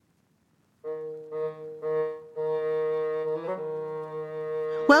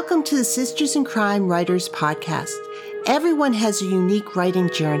Welcome to the Sisters in Crime Writers Podcast. Everyone has a unique writing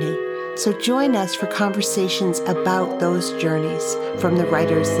journey, so join us for conversations about those journeys from the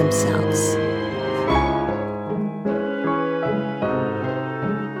writers themselves.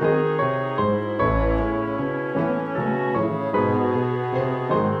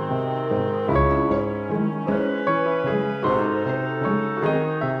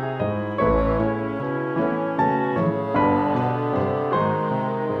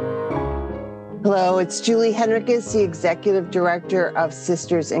 Hello, it's Julie Henriques, the Executive Director of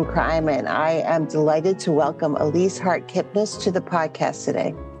Sisters in Crime, and I am delighted to welcome Elise Hart Kipness to the podcast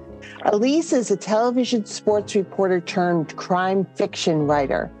today. Elise is a television sports reporter turned crime fiction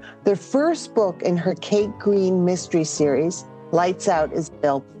writer. The first book in her Kate Green mystery series, Lights Out, is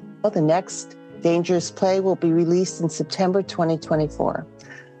available. The next, Dangerous Play, will be released in September 2024.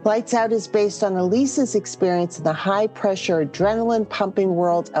 Lights Out is based on Elise's experience in the high-pressure, adrenaline-pumping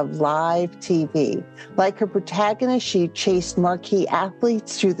world of live TV. Like her protagonist, she chased marquee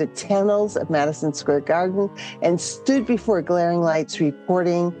athletes through the tunnels of Madison Square Garden and stood before glaring lights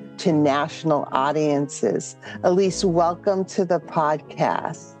reporting to national audiences. Elise, welcome to the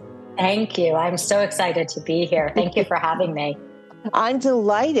podcast. Thank you. I'm so excited to be here. Thank you for having me. I'm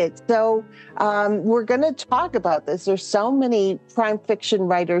delighted. So we're going to talk about this. There's so many crime fiction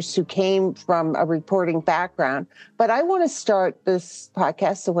writers who came from a reporting background, but I want to start this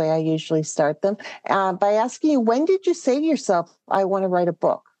podcast the way I usually start them by asking you, when did you say to yourself, I want to write a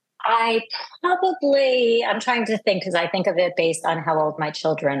book? I'm trying to think because I think of it based on how old my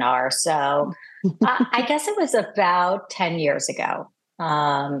children are. So I guess it was about 10 years ago.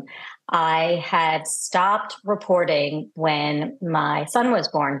 I had stopped reporting when my son was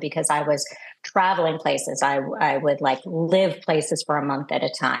born because I was traveling places. I would live places for a month at a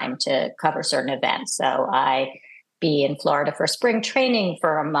time to cover certain events. So I be in Florida for spring training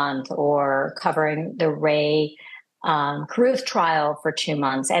for a month or covering the Ray Caruth trial for 2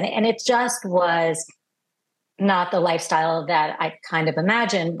 months. And it just was not the lifestyle that I kind of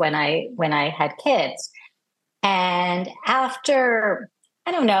imagined when I had kids. And after,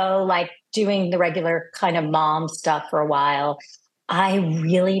 I don't know, doing the regular kind of mom stuff for a while, I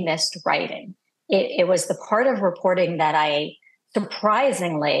really missed writing. It was the part of reporting that I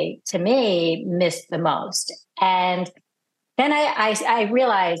surprisingly, to me, missed the most. And then I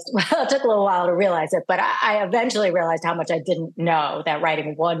realized, well, it took a little while to realize it, but I eventually realized how much I didn't know, that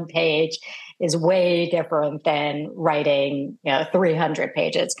writing one page is way different than writing 300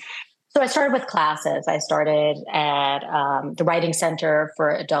 pages. So I started with classes. I started at the Writing Center for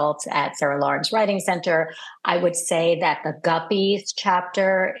Adults at Sarah Lawrence Writing Center. I would say that the Guppies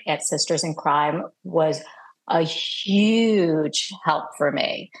chapter at Sisters in Crime was a huge help for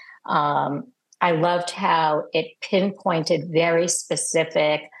me. I loved how it pinpointed very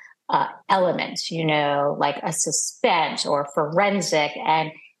specific elements, like a suspense or forensic,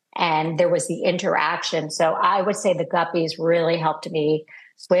 and there was the interaction. So I would say the Guppies really helped me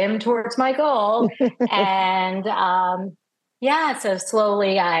swim towards my goal. And so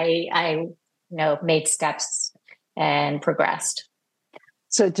slowly I made steps and progressed.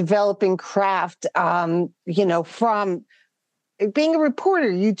 So developing craft, from being a reporter,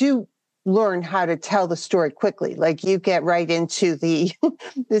 you do learn how to tell the story quickly. Like you get right into the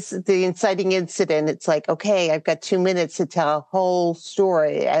inciting incident. It's like, okay, I've got 2 minutes to tell a whole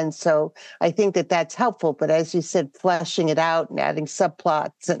story. And so I think that that's helpful. But as you said, fleshing it out and adding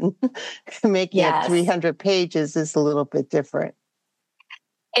subplots and making it 300 pages is a little bit different.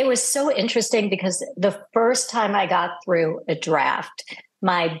 It was so interesting because the first time I got through a draft,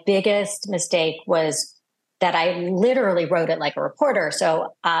 my biggest mistake was that I literally wrote it like a reporter.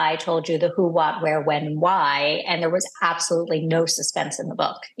 So I told you the who, what, where, when, and why, and there was absolutely no suspense in the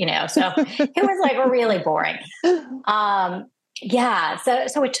book, so it was really boring. So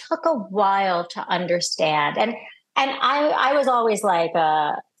it took a while to understand. And I was always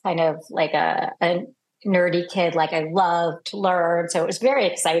a nerdy kid. I loved to learn. So it was very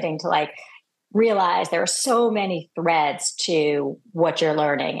exciting to realize there are so many threads to what you're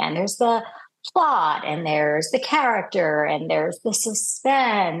learning. And there's the plot and there's the character and there's the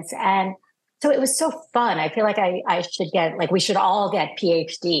suspense. And so it was so fun. I feel like I should get, we should all get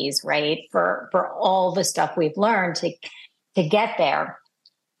PhDs, right? For all the stuff we've learned to get there.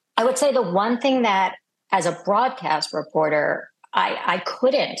 I would say the one thing that as a broadcast reporter, I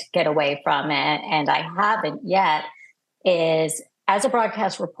couldn't get away from it, and I haven't yet, is as a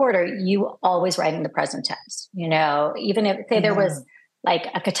broadcast reporter, you always write in the present tense. Even if there was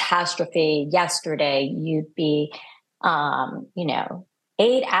a catastrophe yesterday, you'd be,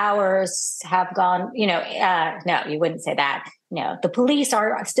 8 hours have gone, no, you wouldn't say that. No, the police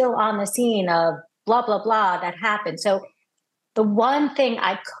are still on the scene of blah, blah, blah that happened. So the one thing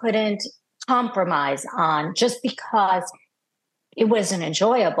I couldn't compromise on, just because it wasn't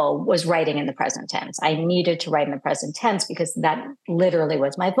enjoyable, was writing in the present tense. I needed to write in the present tense because that literally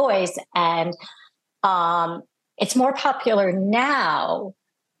was my voice. And it's more popular now,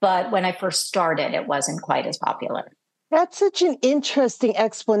 but when I first started, it wasn't quite as popular. That's such an interesting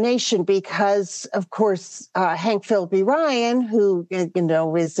explanation because, of course, Hank Philby Ryan, who,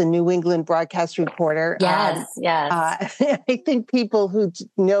 is a New England broadcast reporter. Yes. I think people who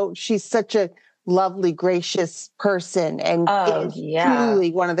know she's such a lovely, gracious person and is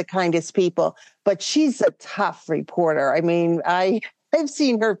truly one of the kindest people. But she's a tough reporter. I mean, I've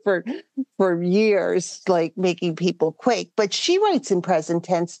seen her for years, like making people quake. But she writes in present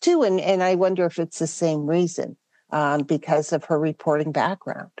tense too, and I wonder if it's the same reason. Because of her reporting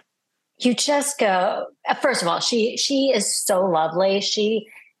background. You just go, first of all, she is so lovely. She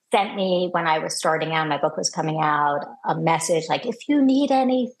sent me, when I was starting out, my book was coming out, a message like, if you need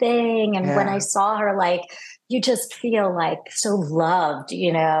anything. And when I saw her, like, you just feel like so loved,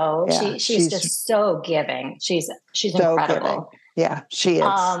 Yeah, she's just so giving. She's so incredible. Giving. Yeah, she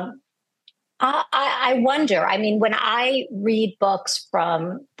is. I wonder, I mean, when I read books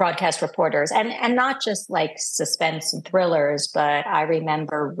from broadcast reporters, and not just like suspense and thrillers, but I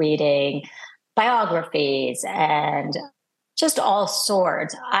remember reading biographies and just all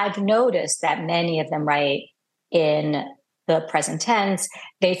sorts, I've noticed that many of them write in the present tense.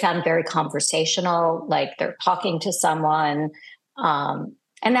 They sound very conversational, like they're talking to someone. And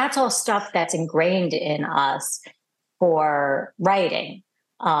that's all stuff that's ingrained in us for writing.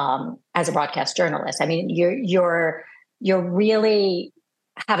 As a broadcast journalist, I mean, you're really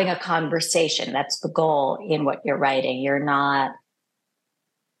having a conversation. That's the goal in what you're writing. You're not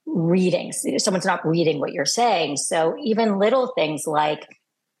reading. Someone's not reading what you're saying. So even little things like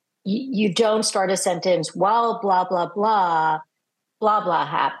you don't start a sentence, well, blah, blah, blah, blah, blah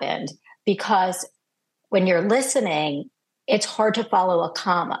happened, because when you're listening, it's hard to follow a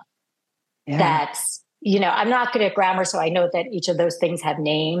comma. Yeah. That's, I'm not good at grammar, so I know that each of those things have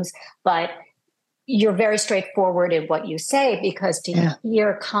names, but you're very straightforward in what you say, because to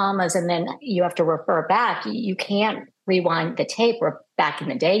hear commas and then you have to refer back, you can't rewind the tape, or back in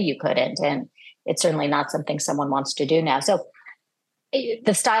the day you couldn't. And it's certainly not something someone wants to do now. So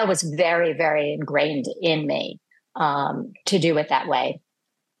the style was very, very ingrained in me to do it that way.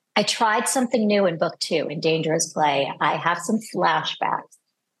 I tried something new in book 2, in Dangerous Play. I have some flashbacks.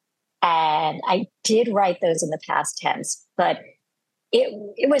 And I did write those in the past tense, but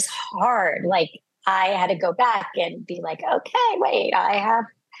it was hard. Like, I had to go back and be like, okay, wait, I have,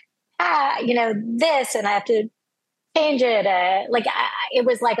 this, and I have to change it. It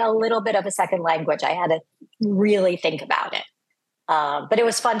was like a little bit of a second language. I had to really think about it. But it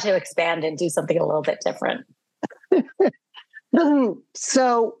was fun to expand and do something a little bit different.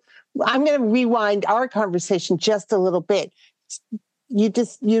 So I'm going to rewind our conversation just a little bit. You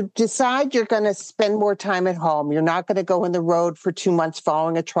decide you're going to spend more time at home. You're not going to go on the road for 2 months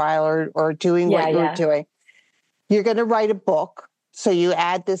following a trial or doing what you're doing. You're going to write a book. So you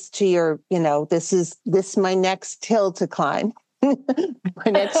add this to your, this is my next hill to climb, my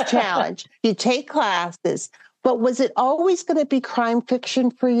next challenge. You take classes, but was it always going to be crime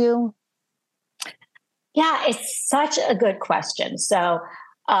fiction for you? Yeah, it's such a good question. So,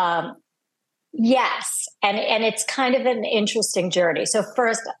 yes. And it's kind of an interesting journey. So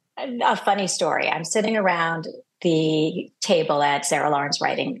first, a funny story. I'm sitting around the table at Sarah Lawrence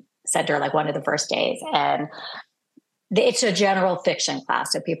Writing Center, like one of the first days. And it's a general fiction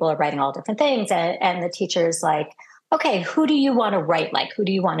class. So people are writing all different things. And the teacher's like, okay, who do you want to write like? Who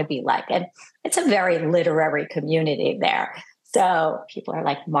do you want to be like? And it's a very literary community there. So people are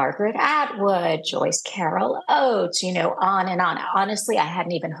like Margaret Atwood, Joyce Carol Oates, on and on. Honestly, I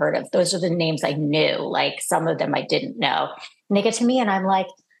hadn't even heard of. Those are the names I knew. Like, some of them I didn't know. And they get to me and I'm like,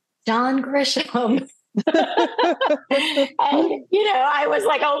 John Grisham. And, I was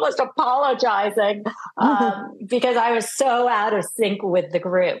like almost apologizing because I was so out of sync with the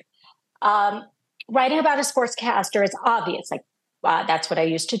group. Writing about a sportscaster is obvious. Like, that's what I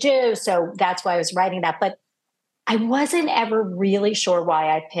used to do. So that's why I was writing that. But I wasn't ever really sure why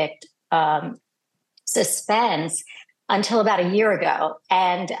I picked suspense until about a year ago.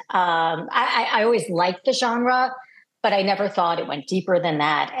 And I always liked the genre, but I never thought it went deeper than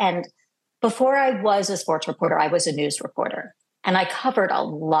that. And before I was a sports reporter, I was a news reporter. And I covered a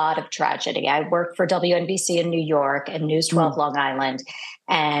lot of tragedy. I worked for WNBC in New York and News 12 Long Island.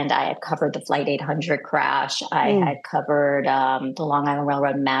 And I had covered the Flight 800 crash. I had covered the Long Island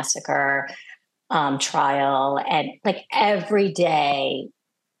Railroad Massacre trial. And like every day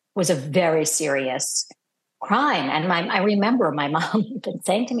was a very serious crime. And I remember my mom been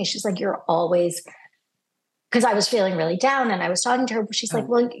saying to me, she's like, you're always, because I was feeling really down and I was talking to her, she's like,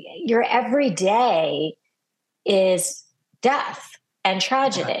 well, your every day is death and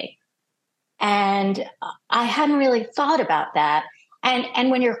tragedy. And I hadn't really thought about that.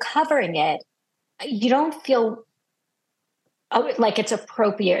 And when you're covering it, you don't feel like it's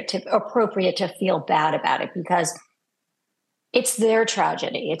appropriate to feel bad about it because it's their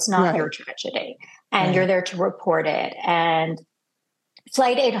tragedy. It's not your tragedy. And you're there to report it. And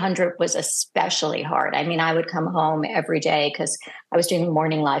Flight 800 was especially hard. I mean, I would come home every day because I was doing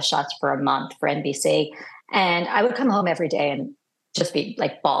morning live shots for a month for NBC. And I would come home every day and just be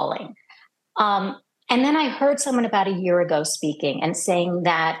like bawling. And then I heard someone about a year ago speaking and saying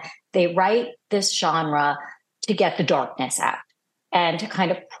that they write this genre to get the darkness out and to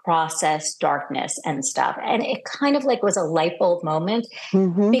kind of process darkness and stuff. And it kind of like was a light bulb moment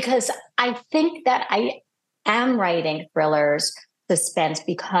because I think that I am writing thrillers, suspense,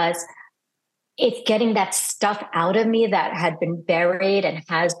 because it's getting that stuff out of me that had been buried and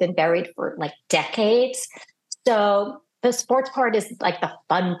has been buried for like decades. So the sports part is like the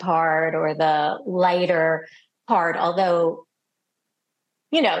fun part or the lighter part, although,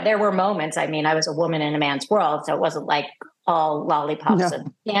 you know, there were moments. I mean, I was a woman in a man's world, so it wasn't like all lollipops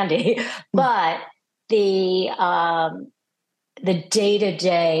and candy, but the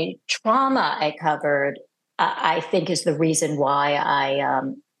day-to-day trauma I covered, I think is the reason why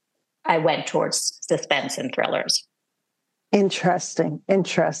I went towards suspense and thrillers. Interesting.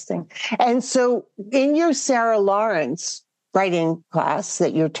 And so in your Sarah Lawrence writing class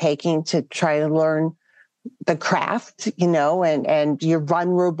that you're taking to try to learn the craft, you know, and you're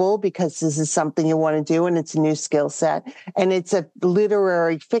vulnerable because this is something you want to do and it's a new skill set. And it's a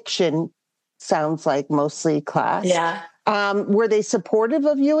literary fiction, sounds like mostly class. Yeah. Were they supportive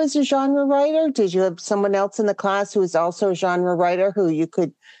of you as a genre writer? Did you have someone else in the class who was also a genre writer who you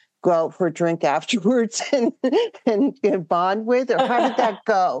could go out for a drink afterwards and bond with? Or how did that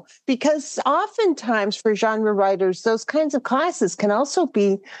go? Because oftentimes for genre writers, those kinds of classes can also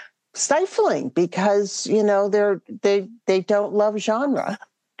be stifling because, you know, they don't love genre.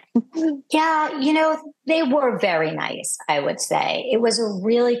 Yeah, you know, they were very nice, I would say. It was a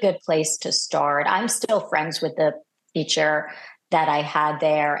really good place to start. I'm still friends with the teacher that I had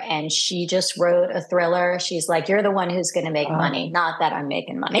there, and she just wrote a thriller. She's like, you're the one who's going to make money. Not that I'm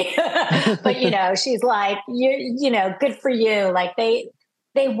making money, but, you know, she's like, you know, good for you. Like they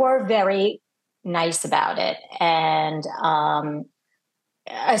were very nice about it. And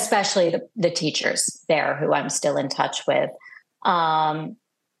especially the teachers there who I'm still in touch with. And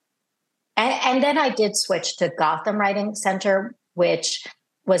then I did switch to Gotham Writing Center, which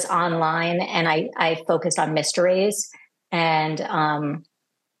was online, and I focused on mysteries. And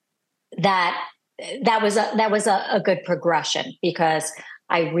that was a good progression because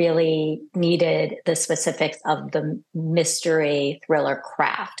I really needed the specifics of the mystery thriller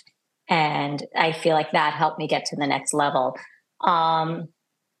craft. And I feel like that helped me get to the next level. But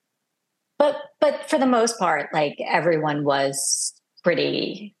for the most part, like everyone was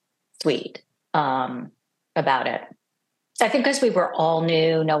pretty sweet about it. So I think because we were all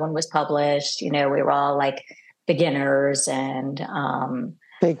new, no one was published, you know, we were all like beginners and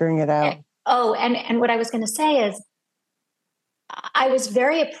figuring it out. And what I was going to say is I was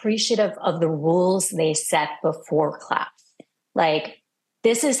very appreciative of the rules they set before class. Like,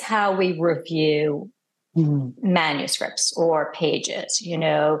 this is how we review manuscripts or pages. You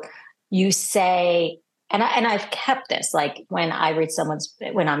know, you say, and I've kept this, like when I read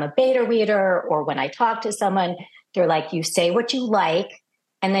when I'm a beta reader or when I talk to someone, they're like, you say what you like,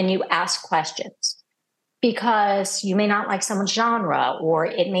 and then you ask questions because you may not like someone's genre or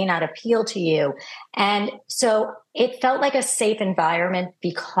it may not appeal to you. And so it felt like a safe environment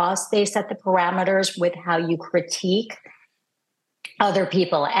because they set the parameters with how you critique other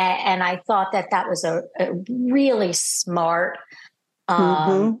people. And I thought that was a really smart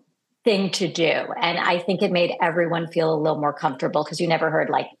thing to do. And I think it made everyone feel a little more comfortable because you never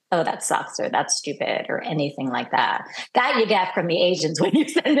heard like, oh, that sucks or that's stupid or anything like that. That you get from the agents when you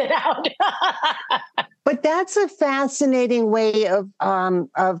send it out. But that's a fascinating way of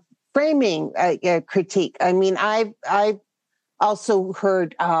framing a critique. I mean, I've also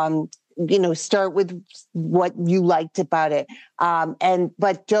heard, you know, start with what you liked about it,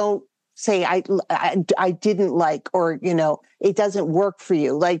 but don't say, I didn't like, or, it doesn't work for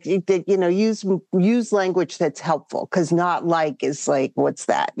you. Like, use language that's helpful, because not like is like, what's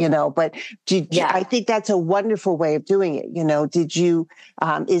that, but I think that's a wonderful way of doing it. Did you,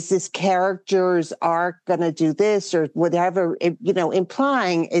 is this character's arc going to do this or whatever,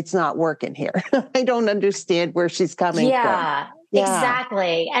 implying it's not working here. I don't understand where she's coming from. Yeah,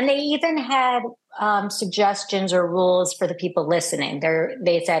 exactly. And they even had suggestions or rules for the people listening.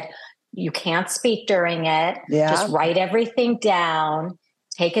 They said, you can't speak during it. Yeah. Just write everything down.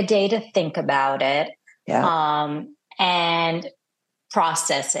 Take a day to think about it. Yeah. And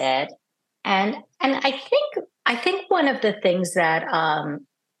process it. And I think one of the things that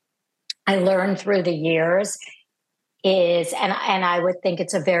I learned through the years is, and I would think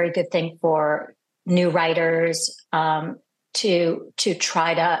it's a very good thing for new writers to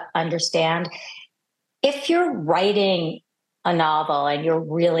try to understand. If you're writing a novel and you're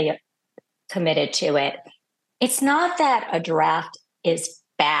really committed to it, it's not that a draft is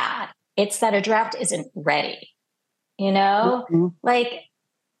bad. It's that a draft isn't ready. Mm-hmm. Like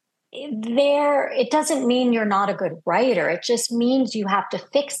it doesn't mean you're not a good writer. It just means you have to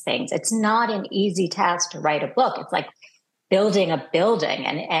fix things. It's not an easy task to write a book. It's like building a building,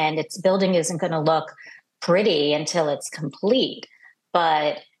 and its building isn't going to look pretty until it's complete.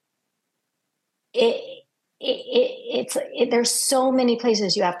 But there's so many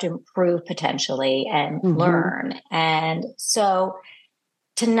places you have to improve potentially and learn. And so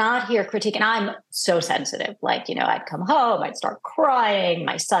to not hear critique, and I'm so sensitive, like, I'd come home, I'd start crying.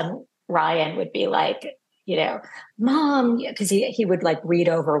 My son, Ryan, would be like, Mom, because he would like read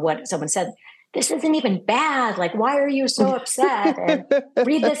over what someone said. This isn't even bad. Like, why are you so upset? And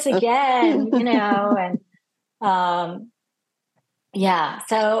read this again, and yeah.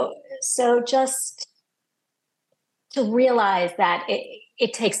 So just to realize that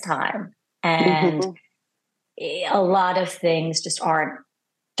it takes time, and a lot of things just aren't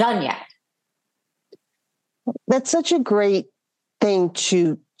done yet. That's such a great thing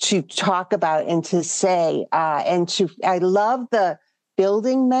to talk about and to say. I love the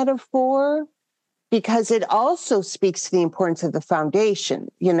building metaphor, because it also speaks to the importance of the foundation,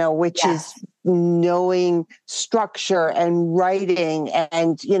 which is knowing structure and writing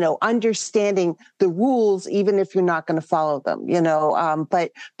and, understanding the rules, even if you're not going to follow them,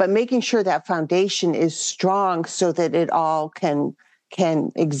 but making sure that foundation is strong so that it all can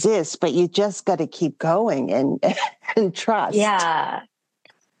exist. But you just got to keep going and trust. Yeah.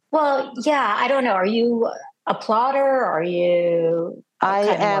 Well, yeah, I don't know. Are you a plotter? Are you... I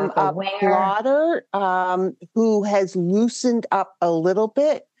am a plotter who has loosened up a little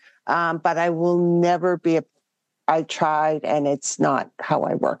bit, but I will never be I tried, and it's not how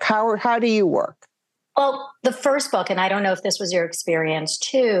I work. How do you work? Well, the first book, and I don't know if this was your experience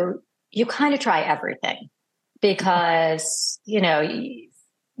too, you kind of try everything because, you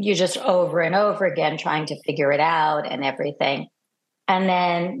just over and over again trying to figure it out and everything. And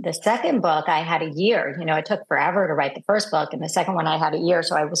then the second book, I had a year. It took forever to write the first book. And the second one, I had a year.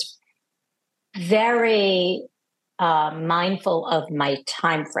 So I was very mindful of my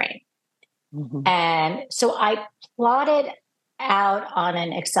time frame. And so I plotted out on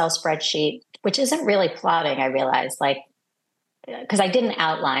an Excel spreadsheet, which isn't really plotting, I realized, because I didn't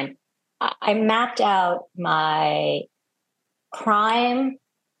outline. I mapped out my crime,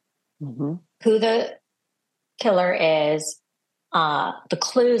 who the killer is, the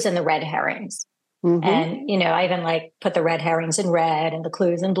clues and the red herrings. And, I even put the red herrings in red and the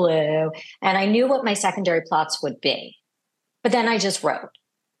clues in blue. And I knew what my secondary plots would be. But then I just wrote.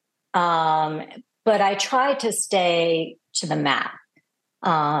 But I tried to stay to the map,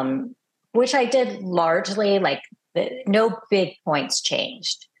 which I did largely, no big points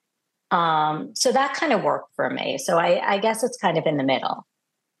changed. So that kind of worked for me. So I guess it's kind of in the middle.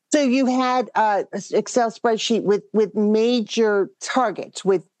 So you had an Excel spreadsheet with major targets,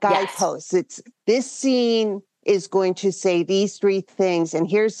 with guideposts. Yes. It's this scene is going to say these three things, and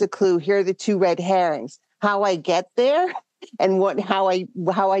here's the clue. Here are the two red herrings. How I get there and how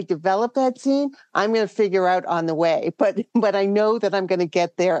I develop that scene, I'm going to figure out on the way. But I know that I'm going to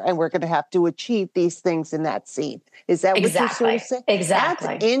get there, and we're going to have to achieve these things in that scene. Is that what you're sort of saying? Exactly.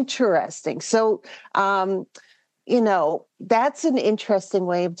 That's interesting. So. That's an interesting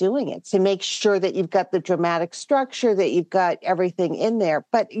way of doing it, to make sure that you've got the dramatic structure, that you've got everything in there.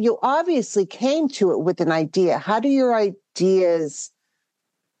 But you obviously came to it with an idea. How do your ideas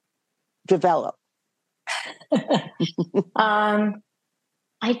develop? I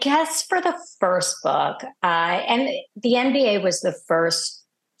guess for the first book, and the NBA was the first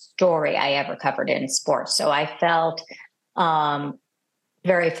story I ever covered in sports. So I felt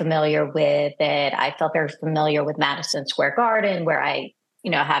very familiar with it. I felt very familiar with Madison Square Garden, where I,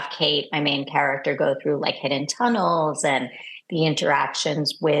 have Kate, my main character, go through like hidden tunnels and the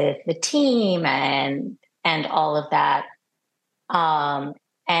interactions with the team and all of that.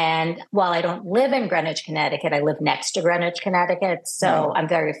 And while I don't live in Greenwich, Connecticut, I live next to Greenwich, Connecticut. So I'm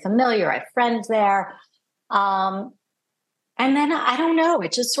very familiar. I have friends there. And then I don't know,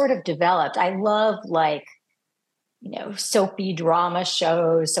 it just sort of developed. I love like, soapy drama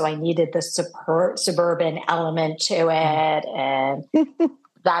shows. So I needed the suburban element to it and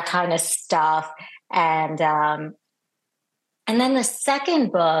that kind of stuff. And then the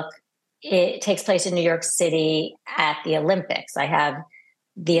second book, it takes place in New York City at the Olympics. I have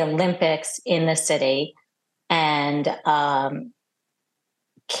the Olympics in the city. And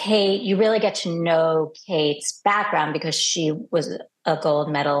Kate, you really get to know Kate's background because she was a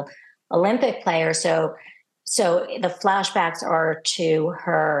gold medal Olympic player. So the flashbacks are to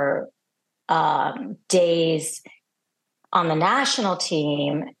her days on the national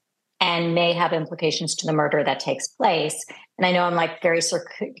team and may have implications to the murder that takes place. And I know I'm like very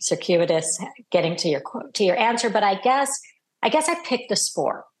circuitous getting to your answer, but I guess I picked the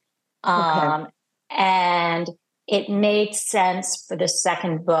sport. And it made sense for the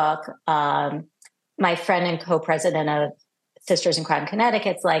second book. My friend and co-president of Sisters in Crime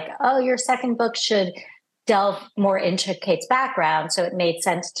Connecticut's like, oh, your second book should delve more into Kate's background. So it made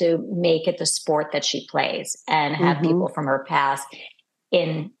sense to make it the sport that she plays and have people from her past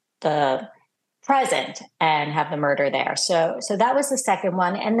in the present and have the murder there. So that was the second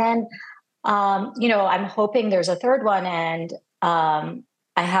one. And then, I'm hoping there's a third one. And I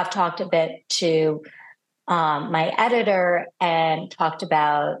have talked a bit to my editor and talked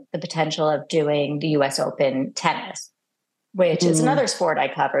about the potential of doing the US Open tennis, which is another sport I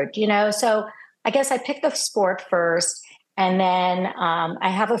covered, So I guess I picked the sport first. And then I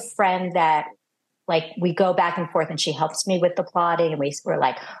have a friend that like we go back and forth and she helps me with the plotting. And we're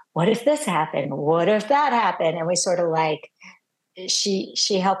like, what if this happened? What if that happened? And we sort of like, she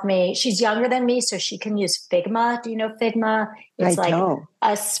helped me. She's younger than me, so she can use Figma. Do you know Figma? It's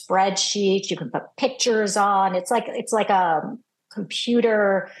a spreadsheet you can put pictures on. It's like a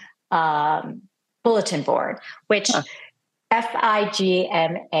computer bulletin board, which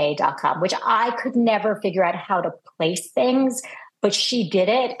Figma.com, which I could never figure out how to place things, but she did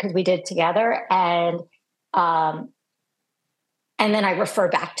it because we did it together. And then I refer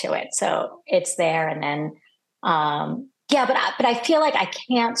back to it. So it's there. And then, but I feel like I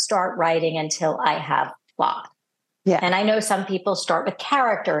can't start writing until I have plot. Yeah. And I know some people start with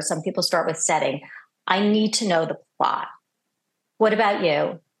character, some people start with setting. I need to know the plot. What about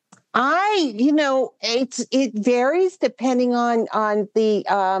you? It varies depending on the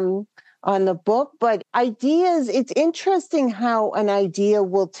book, but ideas, it's interesting how an idea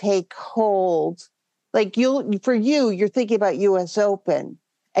will take hold. Like you're thinking about US Open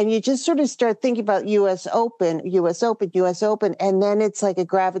and you just sort of start thinking about US Open, and then it's like a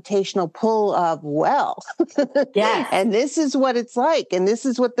gravitational pull of, yes. And this is what it's like, and this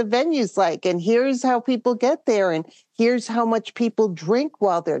is what the venue's like, and here's how people get there, and here's how much people drink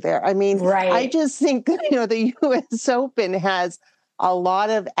while they're there. I mean, right. I just think, the US Open has a lot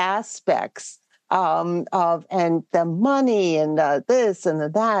of aspects and the money and this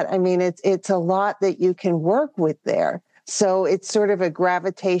and that. I mean, it's a lot that you can work with there. So it's sort of a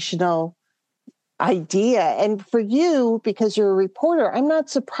gravitational idea. And for you, because you're a reporter, I'm not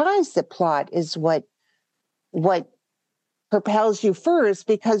surprised that plot is what propels you first,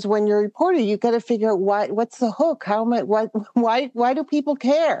 because when you're a reporter, you got to figure out what's the hook? Why do people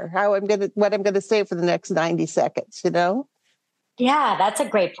care? What I'm gonna say for the next 90 seconds, Yeah, that's a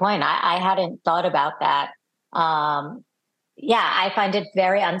great point. I hadn't thought about that. I find it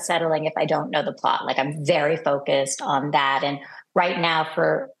very unsettling if I don't know the plot. Like I'm very focused on that. And right now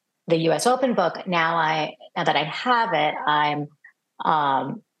for the US Open book, now that I have it, I'm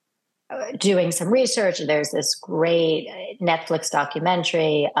doing some research. There's this great Netflix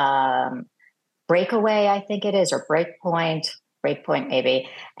documentary, Breakaway, I think it is, or Breakpoint maybe.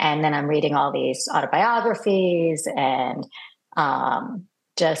 And then I'm reading all these autobiographies and I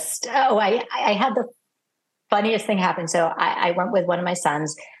had the funniest thing happen. So I went with one of my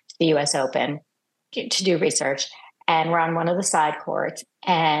sons to the US Open to do research, and we're on one of the side courts,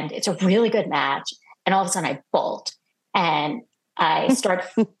 and it's a really good match. And all of a sudden I bolt and I start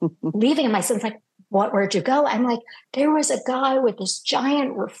leaving, and my son's like, where'd you go? I'm like, there was a guy with this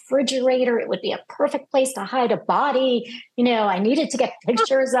giant refrigerator. It would be a perfect place to hide a body. I needed to get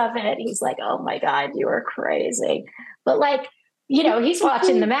pictures of it. He's like, oh my God, you are crazy. But like, he's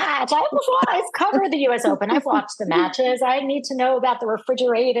watching the match. I've covered the U.S. Open. I've watched the matches. I need to know about the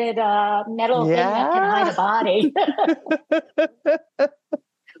refrigerated metal thing that can hide a body.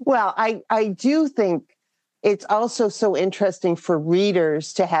 Well, I do think it's also so interesting for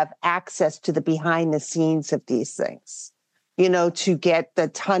readers to have access to the behind the scenes of these things, to get the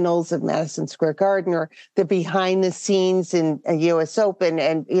tunnels of Madison Square Garden or the behind the scenes in a U.S. Open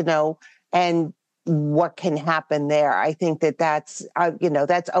and what can happen there. I think that's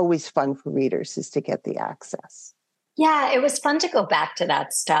always fun for readers, is to get the access. Yeah, it was fun to go back to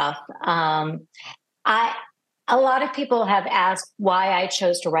that stuff. A lot of people have asked why I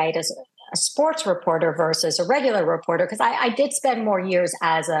chose to write as a sports reporter versus a regular reporter, because I did spend more years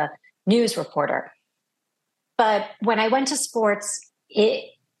as a news reporter. But when I went to sports,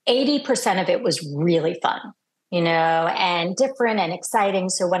 80% of it was really fun, and different and exciting.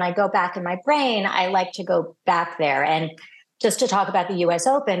 So when I go back in my brain, I like to go back there. And just to talk about the U.S.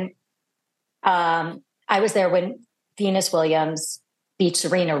 Open, I was there when Venus Williams beat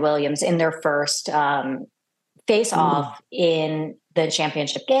Serena Williams in their first face-off in the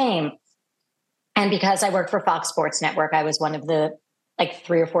championship game. And because I worked for Fox Sports Network, I was one of the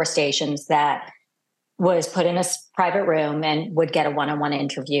 3 or 4 stations that was put in a private room and would get a one-on-one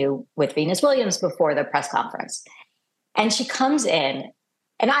interview with Venus Williams before the press conference. And she comes in,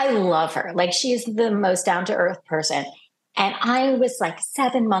 and I love her. She's the most down-to-earth person. And I was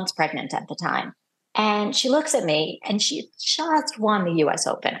 7 months pregnant at the time. And she looks at me, and she just won the U.S.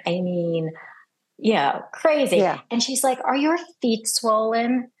 Open. I mean, crazy. Yeah. And she's like, "Are your feet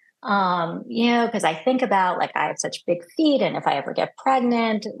swollen?" Because I think about I have such big feet, and if I ever get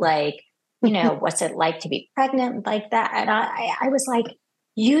pregnant, what's it like to be pregnant like that? And I was like,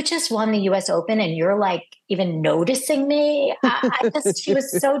 "You just won the U.S. Open, and you're even noticing me?" She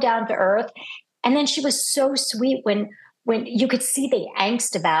was so down to earth, and then she was so sweet when you could see the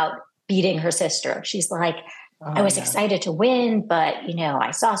angst about beating her sister. She's like, "I was excited to win, but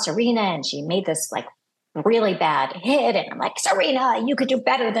I saw Serena, and she made this really bad hit, and I'm like, Serena, you could do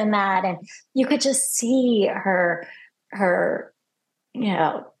better than that." And you could just see her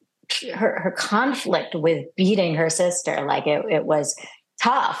conflict with beating her sister. It was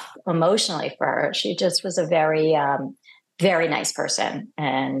tough emotionally for her. She just was a very very nice person.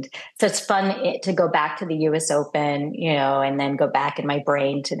 And so it's fun to go back to the US Open, and then go back in my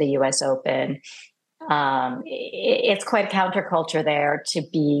brain to the US Open. It's quite counterculture there to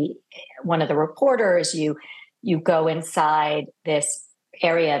be one of the reporters. You go inside this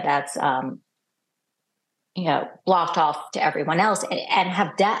area that's blocked off to everyone else, and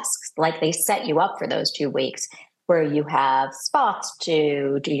have desks. They set you up for those 2 weeks where you have spots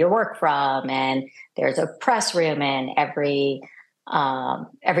to do your work from, and there's a press room, and every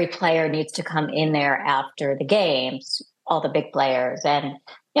player needs to come in there after the games, all the big players. And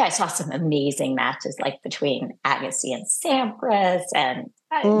I saw some amazing matches between Agassi and Sampras, and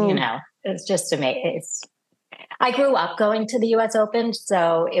it's just amazing. I grew up going to the U.S. Open,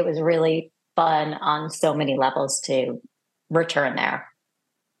 so it was really fun on so many levels to return there.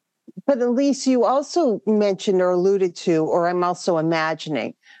 But Elise, you also mentioned or alluded to, or I'm also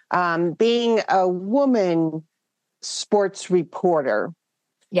imagining, being a woman sports reporter.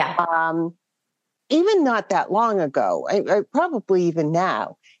 Yeah. Even not that long ago, probably even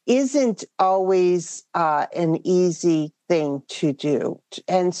now, isn't always an easy thing to do.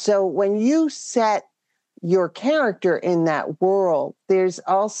 And so when you set your character in that world, there's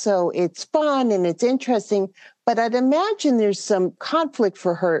also, it's fun and it's interesting, but I'd imagine there's some conflict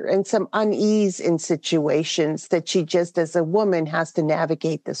for her and some unease in situations that she just as a woman has to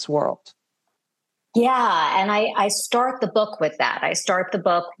navigate this world. Yeah. And I start the book with that. I start the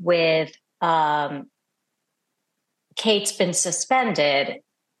book with Kate's been suspended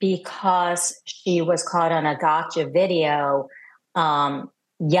because she was caught on a gotcha video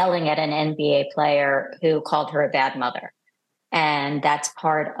yelling at an NBA player who called her a bad mother. And that's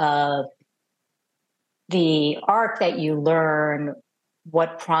part of the arc that you learn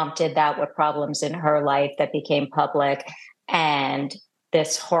what prompted that, what problems in her life that became public. And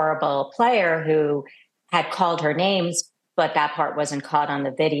this horrible player who had called her names, but that part wasn't caught on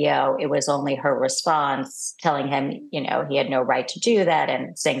the video. It was only her response telling him, he had no right to do that,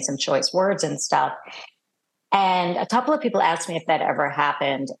 and saying some choice words and stuff. And a couple of people asked me if that ever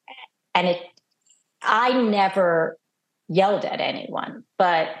happened. And I never yelled at anyone,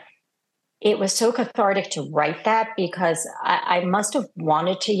 but it was so cathartic to write that, because I must have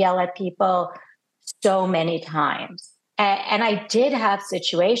wanted to yell at people so many times. And I did have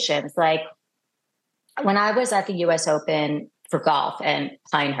situations like when I was at the US Open for golf in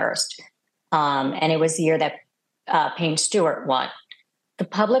Pinehurst, and it was the year that Payne Stewart won. The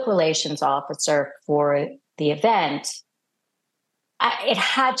public relations officer for the event, it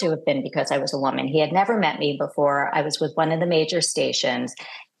had to have been because I was a woman. He had never met me before. I was with one of the major stations.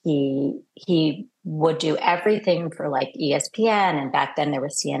 He would do everything for like ESPN, and back then there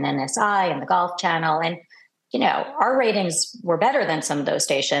was CNNSI and the Golf Channel, and our ratings were better than some of those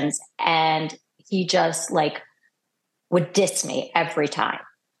stations. And he just like would diss me every time.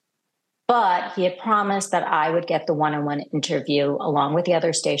 But he had promised that I would get the one-on-one interview along with the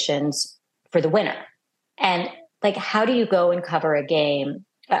other stations for the winner. And like, how do you go and cover a game,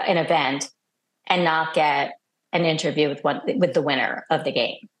 an event, and not get an interview with the winner of the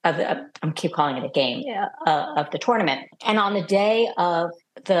game? I keep calling it a game of the tournament. And on the day of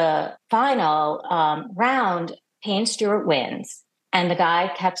the final round, Payne Stewart wins, and the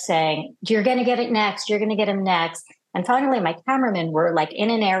guy kept saying, "You're going to get it next. You're going to get him next." And finally, my cameramen were like in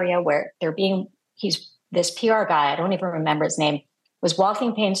an area where he's this PR guy, I don't even remember his name, was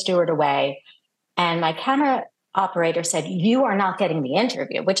walking Payne Stewart away. And my camera operator said, "You are not getting the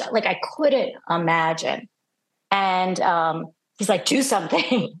interview," which like I couldn't imagine. And he's like, "Do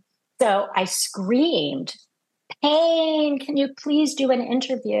something." So I screamed, "Payne, can you please do an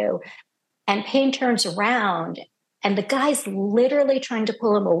interview?" And Payne turns around, and the guy's literally trying to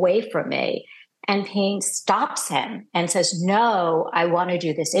pull him away from me. And Payne stops him and says, "No, I want to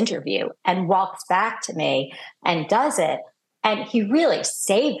do this interview," and walks back to me and does it. And he really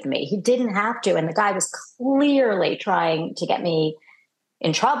saved me. He didn't have to. And the guy was clearly trying to get me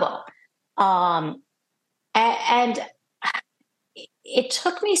in trouble. And it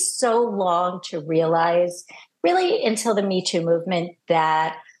took me so long to realize, really until the Me Too movement,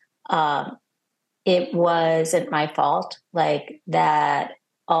 that it wasn't my fault. Like that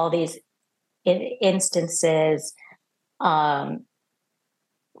all these instances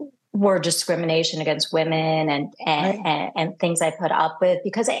were discrimination against women and things I put up with,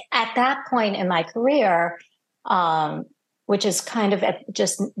 because at that point in my career, which is kind of at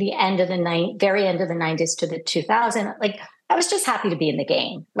just the end of the very end of the 90s to the 2000s, like I was just happy to be in the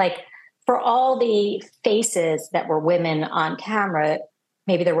game. Like for all the faces that were women on camera,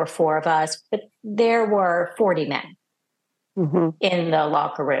 maybe there were 4 of us, but there were 40 men in the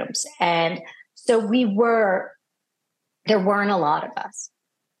locker rooms. And so there weren't a lot of us.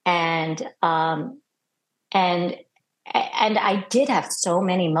 And I did have so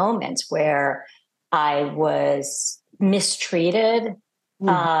many moments where I was mistreated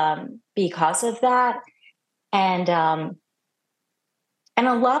because of that. And a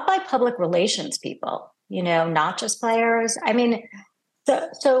lot by public relations people, not just players. I mean,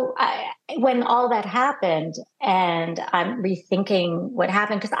 So when all that happened, and I'm rethinking what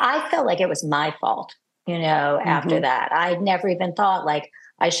happened, because I felt like it was my fault, after that. I never even thought like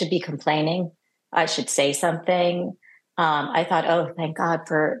I should be complaining. I should say something. I thought, oh, thank God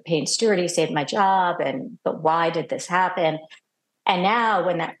for Payne Stewart. He saved my job. But why did this happen? And now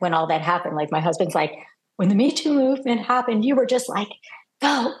when all that happened, like my husband's like, when the Me Too movement happened, you were just like,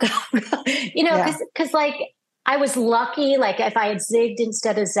 go, go, go, because like, I was lucky, like if I had zigged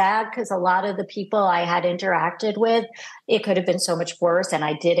instead of zagged, because a lot of the people I had interacted with, it could have been so much worse. And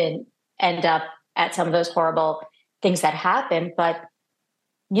I didn't end up at some of those horrible things that happened. But,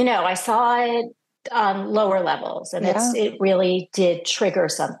 I saw it on lower levels, and it really did trigger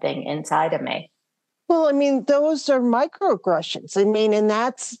something inside of me. Well, I mean, those are microaggressions. I mean, and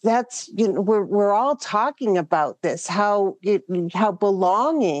that's we're all talking about this, how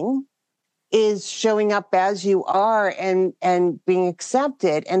belonging is showing up as you are and being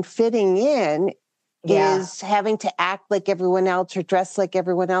accepted, and fitting in is having to act like everyone else or dress like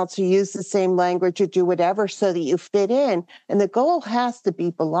everyone else or use the same language or do whatever so that you fit in. And the goal has to be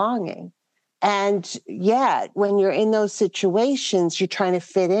belonging. And yet when you're in those situations, you're trying to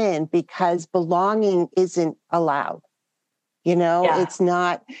fit in because belonging isn't allowed. It's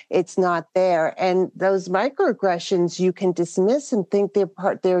not there. And those microaggressions you can dismiss and think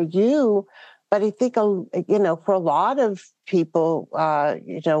they're you. But I think, for a lot of people,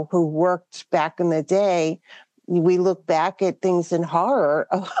 who worked back in the day, we look back at things in horror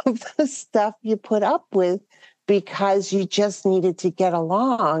of the stuff you put up with because you just needed to get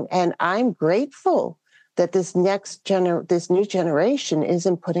along. And I'm grateful that this new generation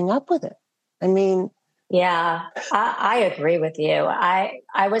isn't putting up with it. I mean, yeah, I agree with you. I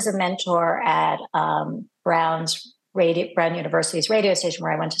was a mentor at Brown University's radio station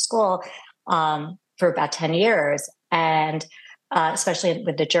where I went to school for about 10 years, and especially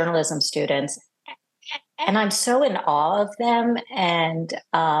with the journalism students. And I'm so in awe of them, and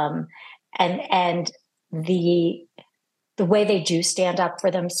the way they do stand up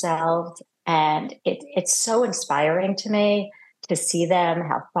for themselves, And it's so inspiring to me to see them,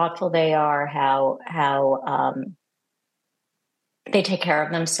 how thoughtful they are, how they take care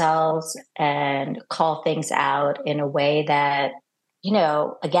of themselves and call things out in a way that,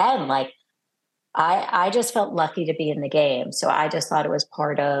 again, like I just felt lucky to be in the game. So I just thought it was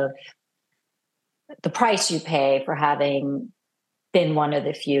part of the price you pay for having been one of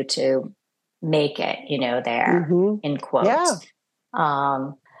the few to make it, there in Yeah. quotes.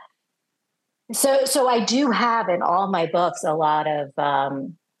 So I do have in all my books a lot of, I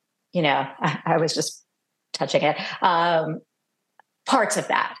was just touching it, parts of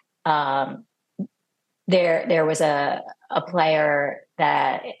that. There was an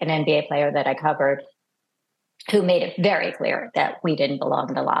NBA player that I covered who made it very clear that we didn't belong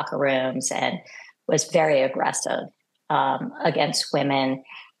in the locker rooms and was very aggressive against women.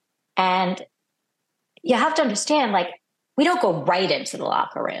 And you have to understand, like, we don't go right into the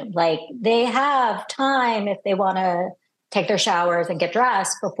locker room. Like, they have time if they want to take their showers and get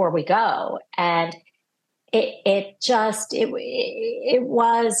dressed before we go. And it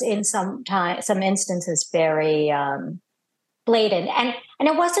was in some instances very blatant, and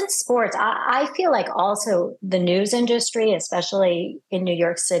it wasn't sports. I feel like also the news industry, especially in New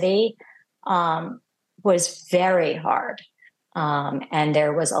York City, was very hard, and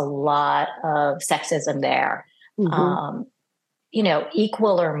there was a lot of sexism there.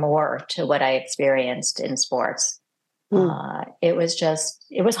 Equal or more to what I experienced in sports. It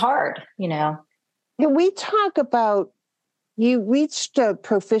was hard. We talk about you reached a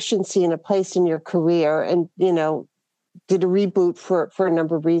proficiency in a place in your career and, did a reboot for a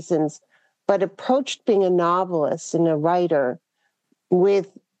number of reasons, but approached being a novelist and a writer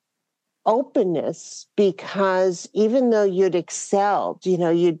with openness, because even though you'd excelled,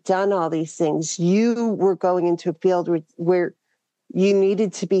 you'd done all these things, you were going into a field where you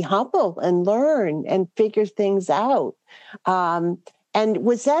needed to be humble and learn and figure things out. And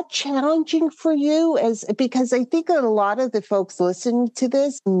was that challenging for you? Because I think that a lot of the folks listening to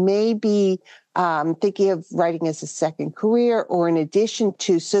this may be thinking of writing as a second career or in addition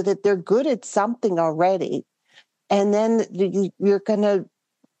to, so that they're good at something already. And then you're going to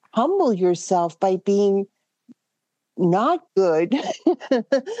humble yourself by being not good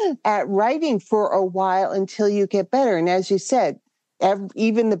at writing for a while until you get better. And as you said,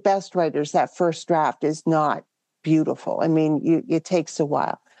 even the best writers, that first draft is not beautiful. I mean, it takes a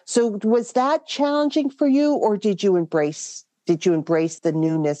while. So was that challenging for you, or did you embrace the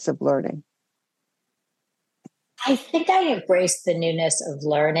newness of learning? I think I embraced the newness of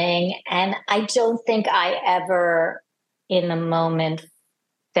learning, and I don't think I ever in the moment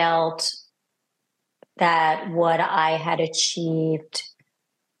felt that what I had achieved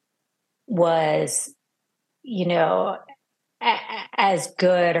was, as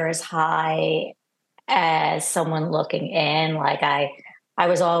good or as high as someone looking in. Like I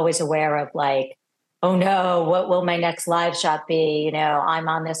was always aware of, like, oh no, what will my next live shot be? I'm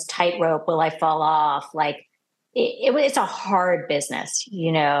on this tightrope. Will I fall off? Like it's a hard business.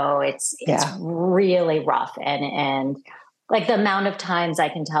 It's really rough. And like the amount of times I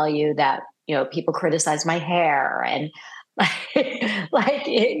can tell you that, people criticize my hair and it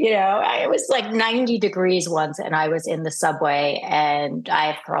was like 90 degrees once and I was in the subway and I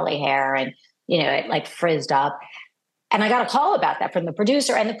have curly hair and, it like frizzed up. And I got a call about that from the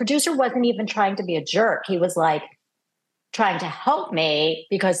producer, and the producer wasn't even trying to be a jerk. He was like trying to help me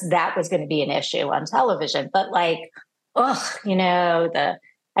because that was going to be an issue on television. But like,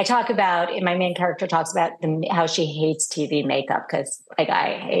 I talk about, my main character talks about how she hates TV makeup because like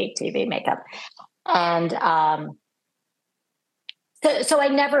I hate TV makeup. And so I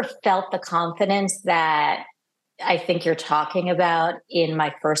never felt the confidence that I think you're talking about in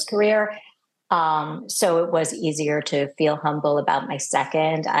my first career. So it was easier to feel humble about my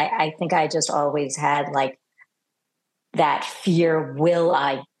second. I think I just always had like that fear. Will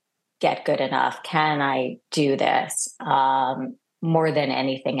I get good enough? Can I do this? More than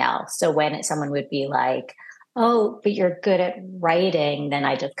anything else. So when someone would be like, oh, but you're good at writing, then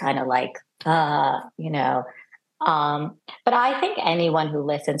I just kind of like, but I think anyone who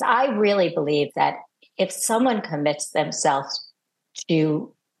listens, I really believe that if someone commits themselves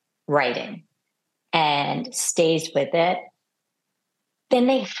to writing and stays with it, then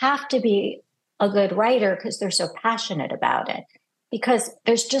they have to be a good writer because they're so passionate about it, because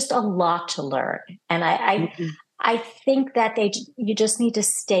there's just a lot to learn. And I think that you just need to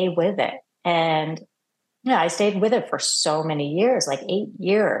stay with it. And I stayed with it for so many years, like 8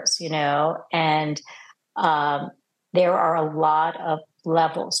 years, and there are a lot of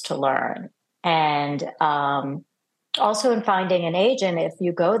levels to learn. And also in finding an agent, if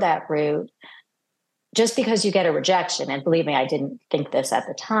you go that route, just because you get a rejection, and believe me, I didn't think this at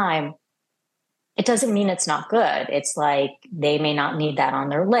the time, it doesn't mean it's not good. It's like they may not need that on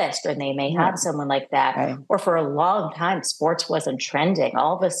their list, or they may have someone like that. Right. Or for a long time, sports wasn't trending.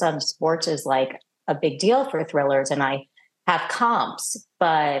 All of a sudden, sports is like a big deal for thrillers. And I have comps,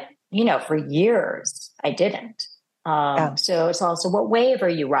 but for years I didn't. So it's also, what wave are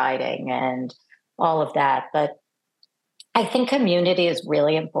you riding and all of that. But I think community is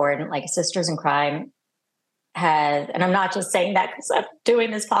really important. Like Sisters in Crime has, and I'm not just saying that because I'm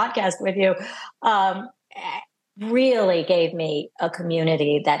doing this podcast with you, really gave me a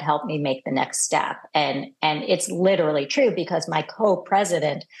community that helped me make the next step. And it's literally true, because my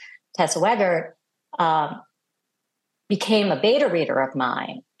co-president, Tessa Weggert, became a beta reader of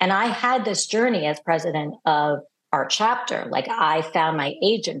mine. And I had this journey as president of our chapter. Like, I found my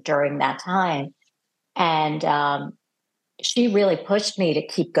agent during that time. And she really pushed me to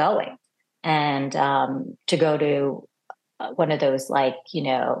keep going and to go to one of those, like,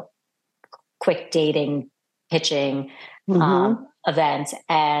 quick dating pitching events.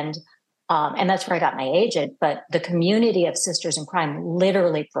 And that's where I got my agent. But the community of Sisters in Crime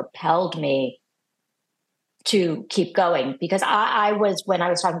literally propelled me to keep going, because I was, when I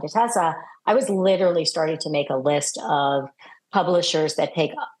was talking to Tessa, I was literally starting to make a list of publishers that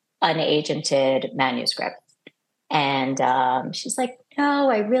take unagented manuscripts. And she's like, no,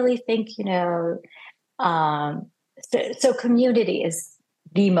 I really think, so community is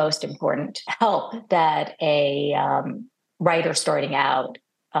the most important help that a writer starting out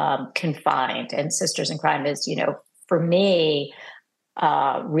can find. And Sisters in Crime is, for me,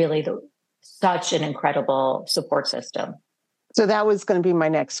 really such an incredible support system. So that was going to be my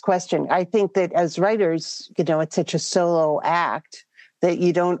next question. I think that as writers, it's such a solo act that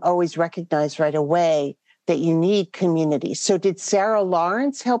you don't always recognize right away that you need community. So did Sarah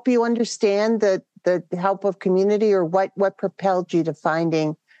Lawrence help you understand the help of community, or what propelled you to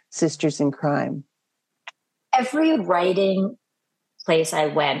finding Sisters in Crime? Every writing place I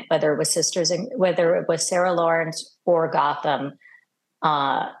went, whether it was Sarah Lawrence or Gotham,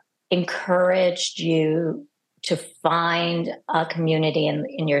 encouraged you to find a community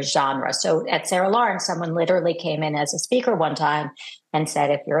in your genre. So at Sarah Lawrence, someone literally came in as a speaker one time and said,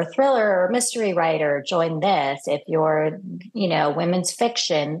 if you're a thriller or mystery writer, join this. If you're, women's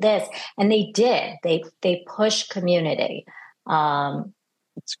fiction, this. And they did. They pushed community.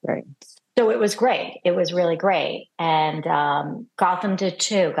 That's great. So it was great. It was really great. And Gotham did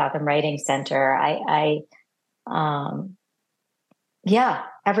too, Gotham Writing Center.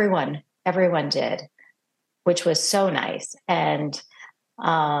 Everyone did, which was so nice. And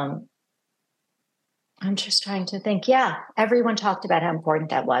I'm just trying to think. Yeah, everyone talked about how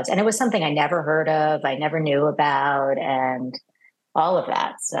important that was. And it was something I never heard of, I never knew about, and all of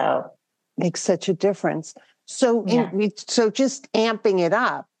that. So makes such a difference. So, so just amping it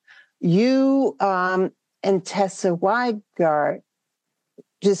up, you and Tessa Weggert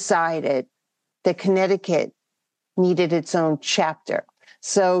decided that Connecticut needed its own chapter.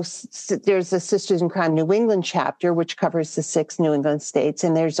 So there's a Sisters in Crime New England chapter, which covers the 6 New England states.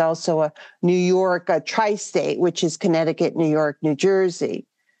 And there's also a New York, a tri-state, which is Connecticut, New York, New Jersey.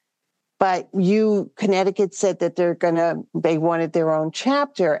 But Connecticut said that they wanted their own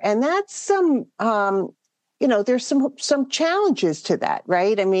chapter. And that's some, there's some challenges to that,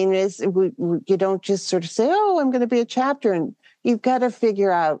 right? I mean, you don't just sort of say, oh, I'm going to be a chapter. And you've got to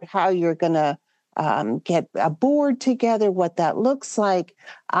figure out how you're going to get a board together, what that looks like.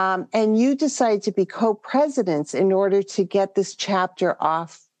 And you decide to be co-presidents in order to get this chapter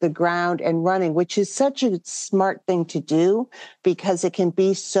off the ground and running, which is such a smart thing to do, because it can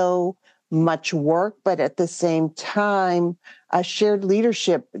be so much work, but at the same time, a shared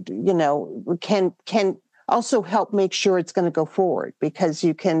leadership, can also help make sure it's going to go forward, because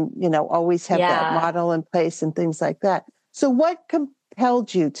you can, always have that model in place and things like that. So what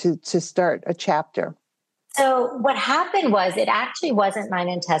compelled you to start a chapter? So what happened was, it actually wasn't mine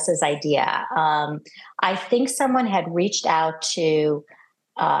and Tessa's idea. I think someone had reached out to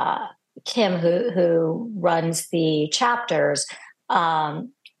Kim, who runs the chapters,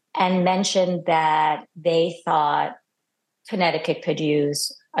 and mentioned that they thought Connecticut could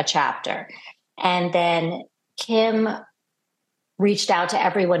use a chapter. And then Kim reached out to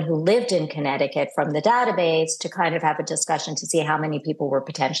everyone who lived in Connecticut from the database to kind of have a discussion to see how many people were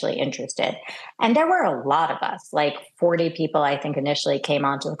potentially interested. And there were a lot of us, like 40 people, I think, initially came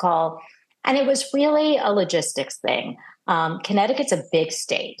onto the call. And it was really a logistics thing. Connecticut's a big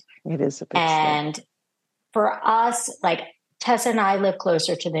state. It is a big state. And for us, like Tessa and I live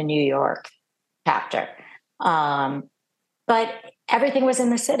closer to the New York chapter. But everything was in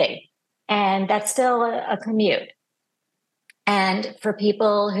the city, and that's still a commute. And for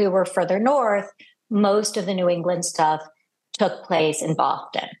people who were further north, most of the New England stuff took place in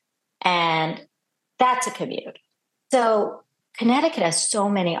Boston, and that's a commute. So Connecticut has so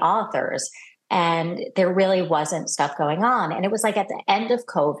many authors, and there really wasn't stuff going on. And it was like at the end of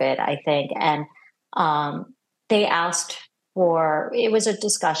COVID, I think, and they asked for, it was a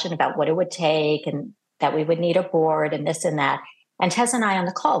discussion about what it would take and that we would need a board and this and that. And Tess and I on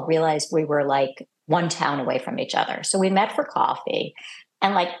the call realized we were like one town away from each other. So we met for coffee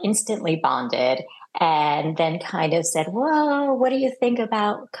and like instantly bonded, and then kind of said, well, what do you think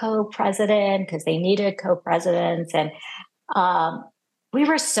about co-president? Because they needed co-presidents. And we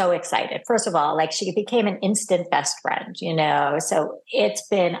were so excited. First of all, like she became an instant best friend, so it's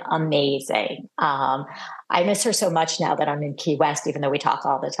been amazing. I miss her so much now that I'm in Key West, even though we talk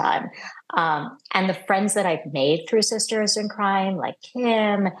all the time. And the friends that I've made through Sisters in Crime, like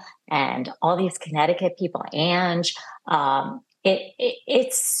Kim and all these Connecticut people, Ange,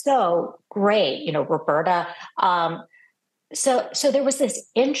 it's so great, Roberta. So there was this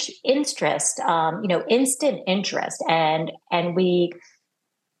interest, instant interest, and we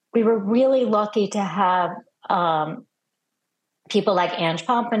were really lucky to have people like Ange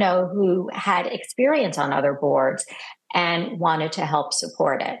Pompano who had experience on other boards and wanted to help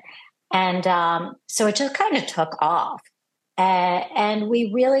support it. And so it just kind of took off, and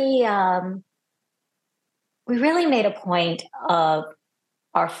we really made a point of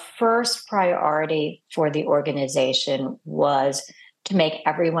our first priority for the organization was to make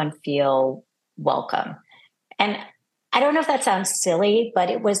everyone feel welcome. And I don't know if that sounds silly, but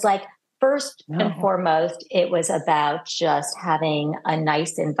it was like, first and foremost, it was about just having a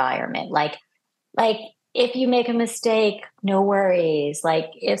nice environment. Like if you make a mistake, no worries. Like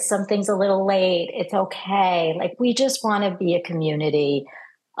if something's a little late, it's okay. Like we just want to be a community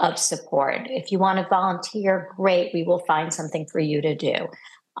of support. If you want to volunteer, great. We will find something for you to do.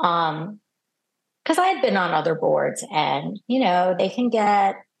 Because I had been on other boards, and they can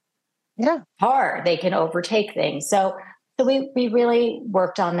get hard. They can overtake things. So we really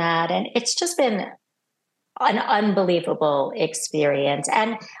worked on that, and it's just been an unbelievable experience.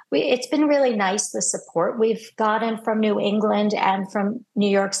 And it's been really nice, the support we've gotten from New England and from New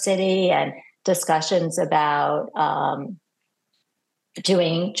York City, and discussions about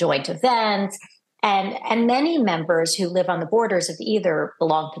doing joint events, and many members who live on the borders have either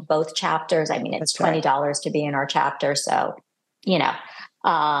belonged to both chapters. I mean, it's $20 to be in our chapter. So,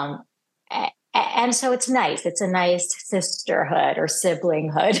 and so it's nice. It's a nice sisterhood or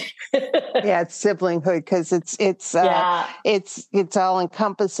siblinghood. Yeah, it's siblinghood because it's all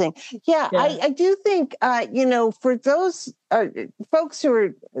encompassing. Yeah. I do think for those folks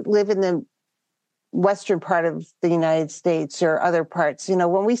who live in the western part of the United States or other parts,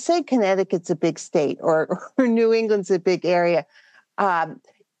 when we say Connecticut's a big state or New England's a big area,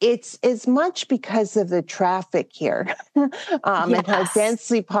 it's as much because of the traffic here and how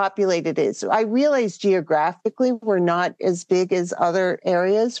densely populated it is. So I realize geographically we're not as big as other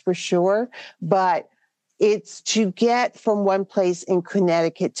areas for sure, but it's to get from one place in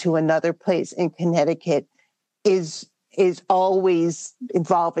Connecticut to another place in Connecticut is always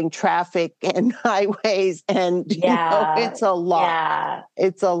involving traffic and highways, and it's a lot. Yeah.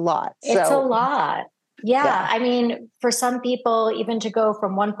 It's a lot. It's a lot. Yeah. I mean, for some people, even to go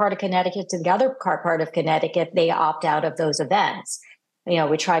from one part of Connecticut to the other part of Connecticut, they opt out of those events.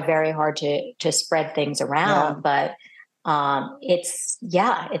 We try very hard to spread things around, but it's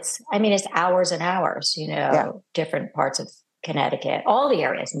hours and hours, different parts of Connecticut, all the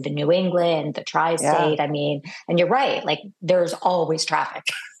areas in the New England, the tri-state. I mean, and you're right, like there's always traffic.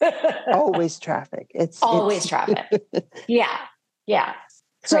 Always traffic. It's traffic. Yeah.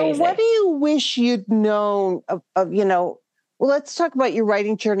 So what do you wish you'd known of well, let's talk about your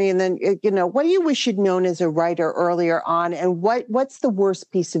writing journey, and then, what do you wish you'd known as a writer earlier on, and what's the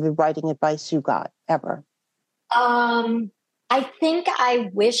worst piece of writing advice you got ever? I think I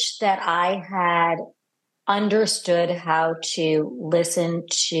wish that I had understood how to listen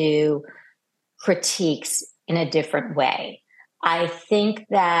to critiques in a different way. I think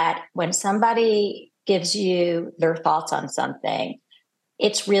that when somebody gives you their thoughts on something,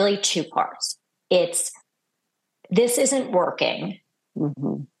 it's really two parts. It's, this isn't working,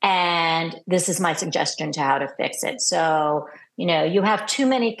 and this is my suggestion to how to fix it. So, you have too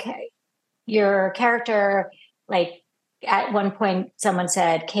many, your character, like, at one point, someone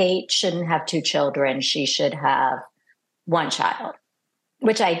said, Kate shouldn't have two children. She should have one child,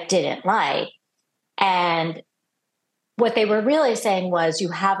 which I didn't like. And what they were really saying was, you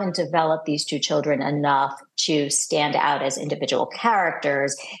haven't developed these two children enough to stand out as individual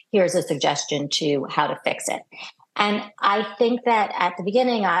characters. Here's a suggestion to how to fix it. And I think that at the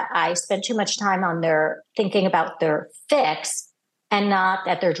beginning, I spent too much time on their thinking about their fix and not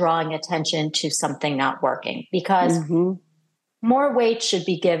that they're drawing attention to something not working, because more weight should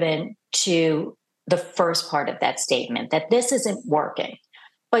be given to the first part of that statement, that this isn't working.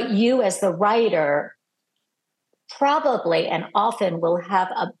 But you as the writer probably and often will have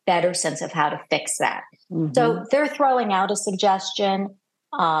a better sense of how to fix that. So they're throwing out a suggestion.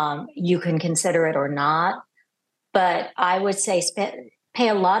 You can consider it or not. But I would say pay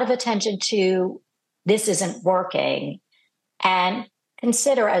a lot of attention to this isn't working, and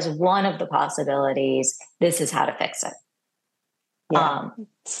consider as one of the possibilities, this is how to fix it. Yeah,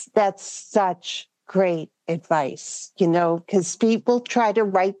 that's such great advice, because people try to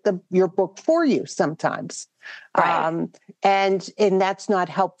write your book for you sometimes. Right. And that's not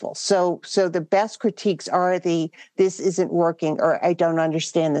helpful. So the best critiques are this isn't working, or I don't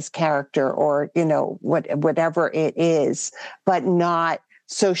understand this character, or, whatever it is, but not,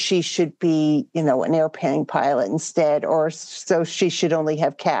 so she should be, an airplane pilot instead, or so she should only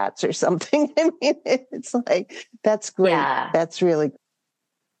have cats or something. I mean, it's like, that's great. Yeah. That's really,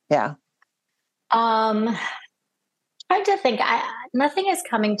 yeah. Trying to think, nothing is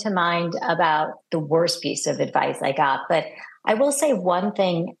coming to mind about the worst piece of advice I got, but I will say one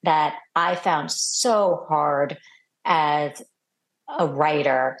thing that I found so hard as a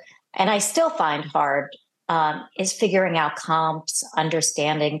writer, and I still find hard, is figuring out comps,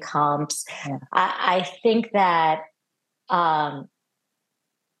 understanding comps. Yeah. I think that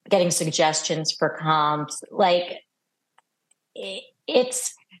getting suggestions for comps, like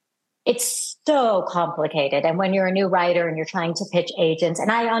it's so complicated. And when you're a new writer and you're trying to pitch agents,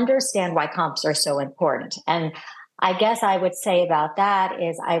 and I understand why comps are so important. And I guess I would say about that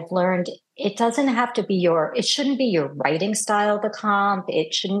is I've learned it doesn't have to be it shouldn't be your writing style, the comp.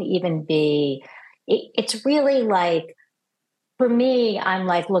 It shouldn't even be, it's really like, for me, I'm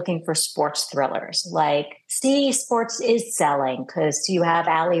like looking for sports thrillers. Like, see, sports is selling because you have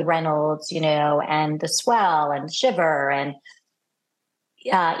Allie Reynolds, and The Swell and Shiver, and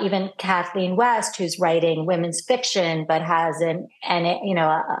even Kathleen West, who's writing women's fiction, but has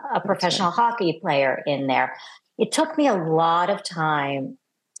a professional hockey player in there. It took me a lot of time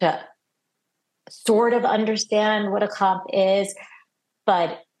to sort of understand what a comp is,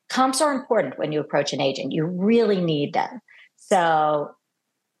 but comps are important when you approach an agent. You really need them. So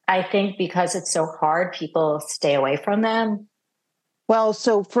I think because it's so hard, people stay away from them. Well,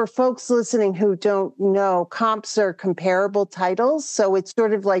 so for folks listening who don't know, comps are comparable titles. So it's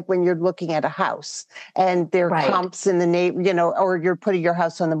sort of like when you're looking at a house and there are comps in the or you're putting your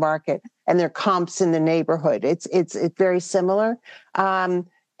house on the market and there are comps in the neighborhood. It's very similar.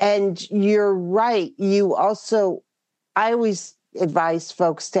 And you're right. I always advise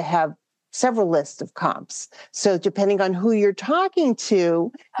folks to have several lists of comps. So depending on who you're talking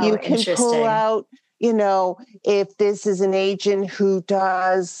to, you can pull out, if this is an agent who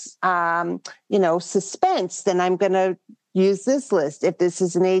does, suspense, then I'm going to use this list. If this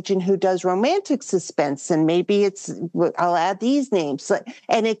is an agent who does romantic suspense, then maybe I'll add these names.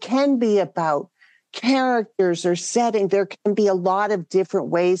 And it can be about characters or setting. There can be a lot of different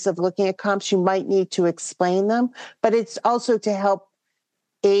ways of looking at comps. You might need to explain them, but it's also to help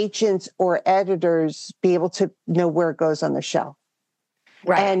agents or editors be able to know where it goes on the shelf.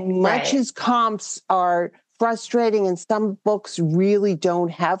 Right. And much as comps are frustrating and some books really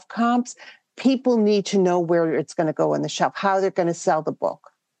don't have comps, people need to know where it's going to go on the shelf, how they're going to sell the book.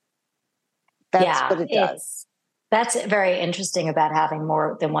 That's what it does. That's very interesting about having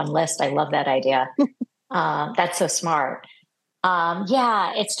more than one list. I love that idea. That's so smart.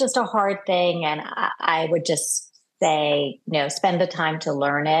 It's just a hard thing. And I would just say, spend the time to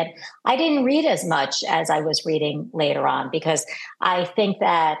learn it. I didn't read as much as I was reading later on, because I think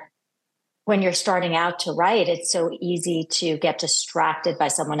that when you're starting out to write, it's so easy to get distracted by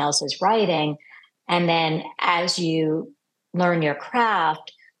someone else's writing. And then as you learn your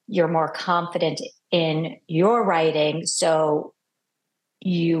craft, you're more confident in your writing. So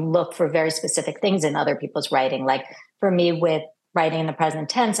you look for very specific things in other people's writing. Like for me, with writing in the present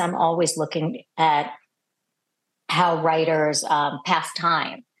tense, I'm always looking at how writers pass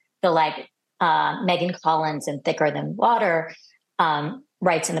time. So like Megan Collins in Thicker Than Water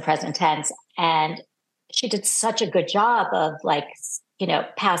writes in the present tense. And she did such a good job of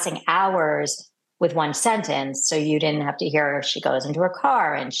passing hours with one sentence. So you didn't have to hear if she goes into her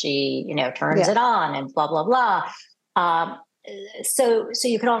car and she, turns it on and blah, blah, blah. So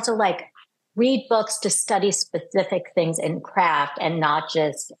you could also read books to study specific things in craft and not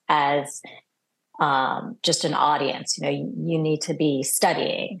just as just an audience. You need to be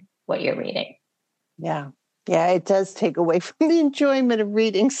studying what you're reading. Yeah. Yeah, it does take away from the enjoyment of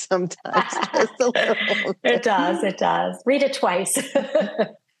reading sometimes, just a little. It does. Read it twice.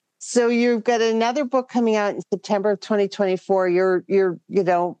 So you've got another book coming out in September of 2024. You're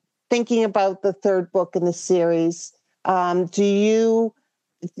thinking about the third book in the series. Do you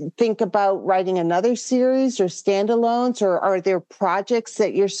think about writing another series or standalones, or are there projects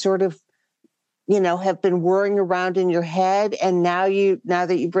that you're sort of, have been whirring around in your head, and now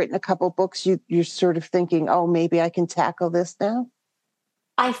that you've written a couple of books, you're sort of thinking, oh, maybe I can tackle this now?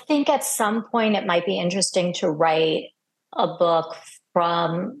 I think at some point it might be interesting to write a book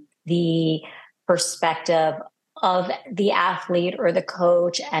from the perspective of the athlete or the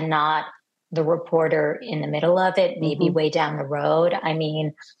coach and not the reporter in the middle of it, maybe way down the road. I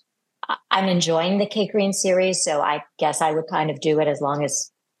mean, I'm enjoying the Cake Green series, so I guess I would kind of do it as long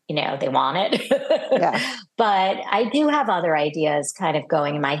as they want it. Yeah. But I do have other ideas kind of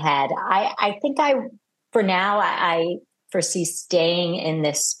going in my head. I think for now, I foresee staying in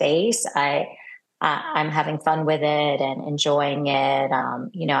this space. I'm having fun with it and enjoying it.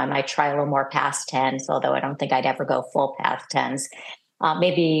 I might try a little more past tense, although I don't think I'd ever go full past tense.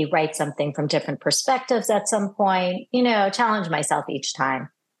 Maybe write something from different perspectives at some point, challenge myself each time.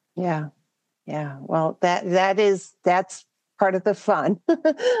 Yeah. Yeah. Well, that's part of the fun.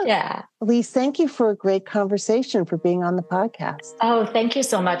 Yeah. Elise, thank you for a great conversation, for being on the podcast. Oh, thank you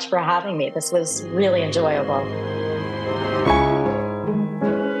so much for having me. This was really enjoyable.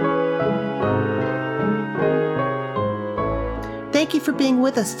 Thank you for being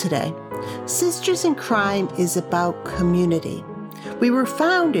with us today. Sisters in Crime is about community. We were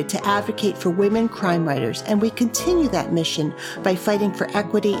founded to advocate for women crime writers, and we continue that mission by fighting for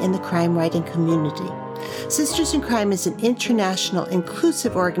equity in the crime writing community. Sisters in Crime is an international,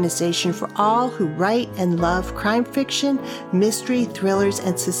 inclusive organization for all who write and love crime fiction, mystery, thrillers,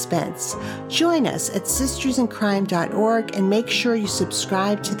 and suspense. Join us at sistersincrime.org and make sure you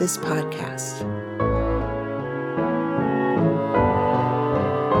subscribe to this podcast.